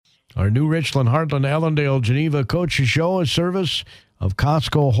Our new Richland-Hartland-Ellendale-Geneva Coaches Show is service of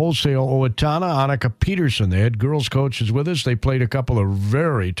Costco Wholesale Owatonna, Annika Peterson. The head girls coach is with us. They played a couple of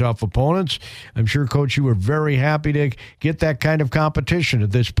very tough opponents. I'm sure, Coach, you were very happy to get that kind of competition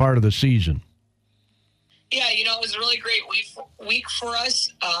at this part of the season. Yeah, it was a really great week for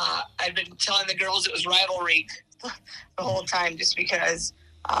us. I've been telling the girls it was rivalry the whole time just because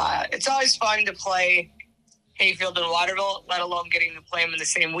it's always fun to play Hayfield and Waterville, let alone getting to play them in the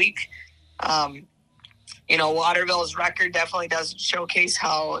same week. Waterville's record definitely doesn't showcase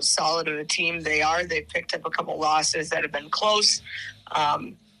how solid of a team they are. They picked up a couple losses that have been close,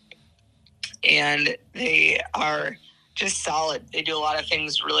 and they are just solid. They do a lot of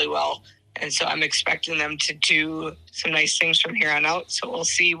things really well, and so I'm expecting them to do some nice things from here on out. So we'll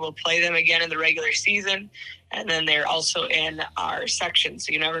see. We'll play them again in the regular season, and then they're also in our section,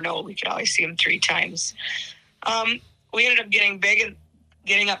 so you never know. We could always see them 3 times. We ended up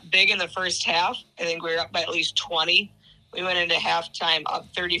getting up big in the first half. I think we were up by at least 20. We went into halftime up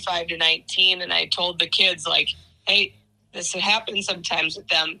 35-19, and I told the kids, hey, this happens sometimes with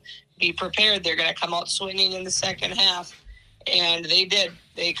them. Be prepared. They're going to come out swinging in the second half. And they did.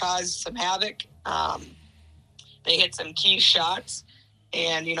 They caused some havoc. They hit some key shots.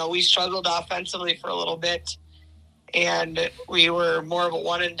 And, we struggled offensively for a little bit. And we were more of a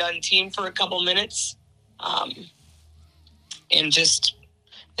one-and-done team for a couple minutes. And just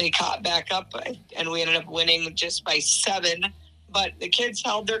they caught back up, and we ended up winning just by 7. But the kids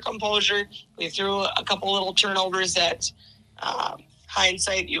held their composure. We threw a couple little turnovers that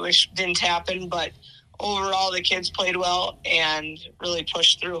hindsight you wish didn't happen, but overall the kids played well and really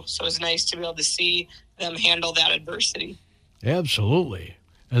pushed through. So it was nice to be able to see them handle that adversity. Absolutely.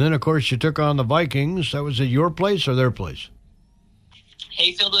 And then, of course, you took on the Vikings. That was at your place or their place?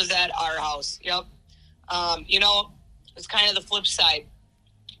 Hayfield was at our house. Yep. It's kind of the flip side.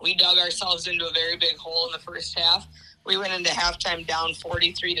 We dug ourselves into a very big hole in the first half. We went into halftime down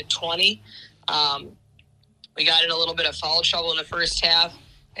 43-20. We got in a little bit of foul trouble in the first half,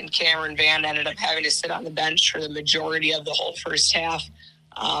 and Cameron Van ended up having to sit on the bench for the majority of the whole first half.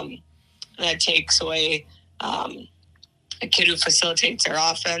 That takes away a kid who facilitates our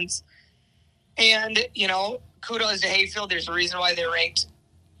offense. And, kudos to Hayfield. There's a reason why they're ranked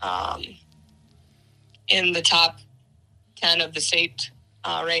in the top 10 of the state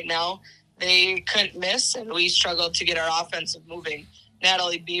right now. They couldn't miss, and we struggled to get our offensive moving.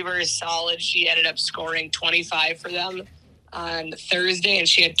 Natalie Beaver is solid. She ended up scoring 25 for them on Thursday, and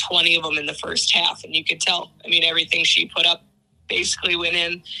she had 20 of them in the first half, and you could tell. Everything she put up basically went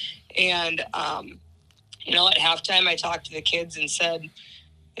in. And, at halftime I talked to the kids and said,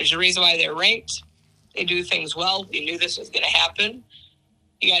 there's a reason why they're ranked. They do things well. We knew this was going to happen.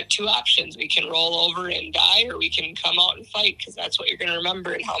 You got 2 options. We can roll over and die, or we can come out and fight, because that's what you're going to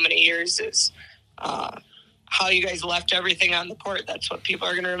remember in how many years is how you guys left everything on the court. That's what people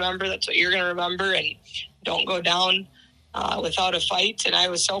are going to remember. That's what you're going to remember, and don't go down without a fight. And I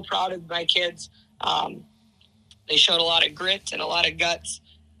was so proud of my kids. They showed a lot of grit and a lot of guts.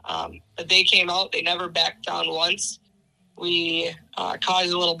 But they came out. They never backed down once. We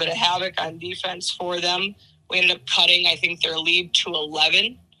caused a little bit of havoc on defense for them. We ended up cutting, I think, their lead to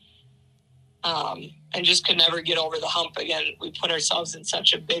 11, and just could never get over the hump again. We put ourselves in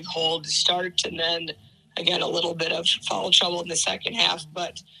such a big hole to start, and then, again, a little bit of foul trouble in the second half.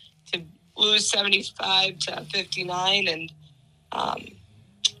 But to lose 75-59 and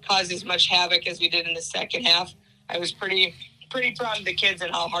cause as much havoc as we did in the second half, I was pretty proud of the kids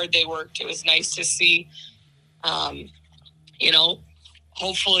and how hard they worked. It was nice to see,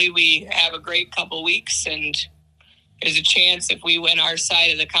 hopefully we have a great couple weeks, and there's a chance if we win our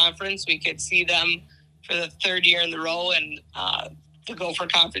side of the conference, we could see them for the 3rd year in a row and to go for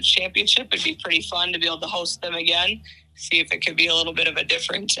conference championship. It'd be pretty fun to be able to host them again, see if it could be a little bit of a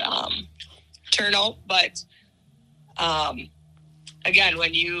different turnout. But again,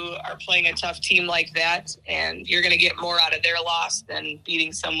 when you are playing a tough team like that, and you're going to get more out of their loss than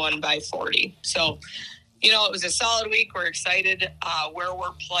beating someone by 40. So, it was a solid week. We're excited where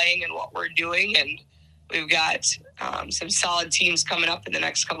we're playing and what we're doing, and we've got some solid teams coming up in the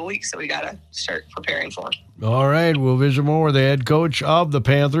next couple of weeks that we got to start preparing for. All right, we'll visit more with the head coach of the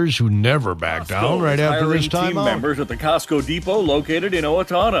Panthers, who never backed down right after this time team out. Members at the Costco Depot located in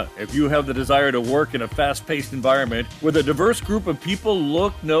Owatonna. If you have the desire to work in a fast-paced environment with a diverse group of people,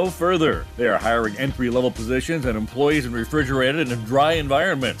 look no further. They are hiring entry-level positions and employees in refrigerated and dry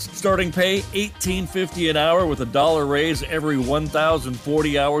environments. Starting pay $18.50 an hour with $1 raise every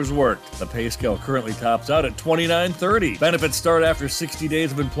 1,040 hours worked. The pay scale currently tops out at $29. 10:30. Benefits start after 60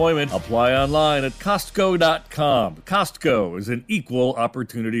 days of employment. Apply online at Costco.com. Costco is an equal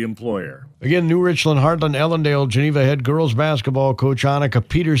opportunity employer. Again, New Richland-Hartland-Ellendale-Geneva head girls basketball coach Annika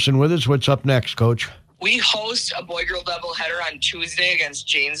Peterson with us. What's up next, Coach? We host a boy-girl doubleheader on Tuesday against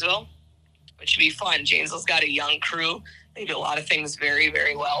Janesville, which should be fun. Janesville's got a young crew. They do a lot of things very,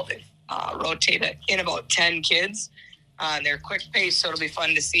 very well. They rotate in about 10 kids. They're quick pace, so it'll be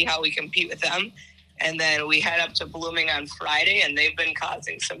fun to see how we compete with them. And then we head up to Blooming on Friday, and they've been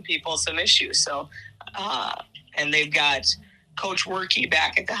causing some people some issues. So, and they've got Coach Workey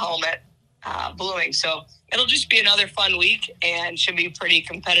back at the helm at Blooming. So it'll just be another fun week and should be pretty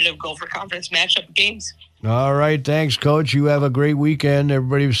competitive Gopher Conference matchup games. All right. Thanks, Coach. You have a great weekend.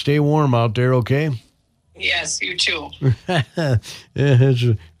 Everybody stay warm out there, okay? Yes, you too. There's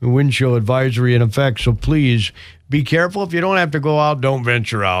a wind chill advisory in effect, so please be careful. If you don't have to go out, don't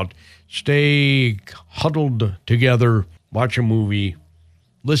venture out. Stay huddled together, watch a movie,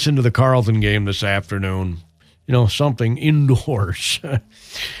 listen to the Carleton game this afternoon. You know, something indoors.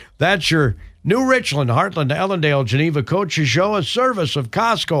 That's your New Richland-Hartland-Ellendale-Geneva Coaches Show, a service of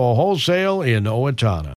Costco Wholesale in Owatonna.